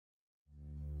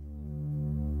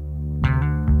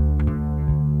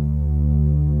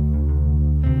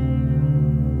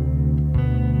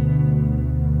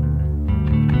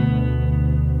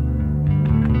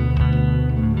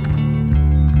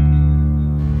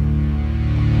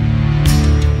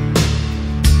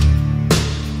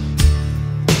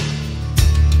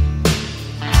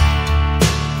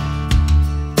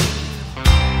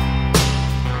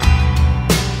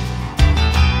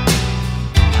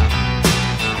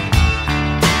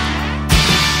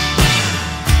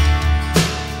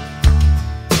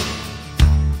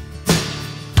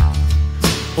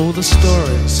All the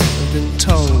stories have been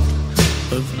told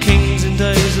of kings in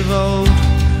days of old,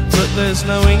 but there's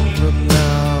no England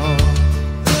now.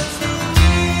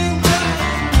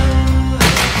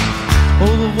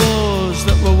 All the wars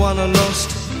that were won or lost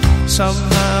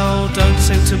somehow don't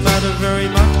seem to matter very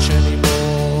much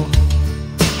anymore.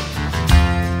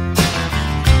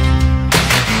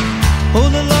 All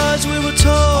the lies we were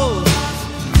told,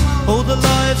 all the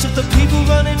lives of the people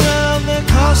running round, their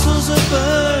castles are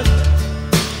burned.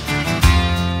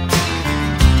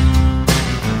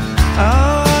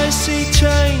 Our eyes see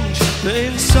change, but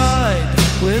inside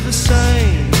we're the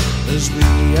same as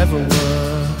we ever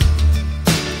were.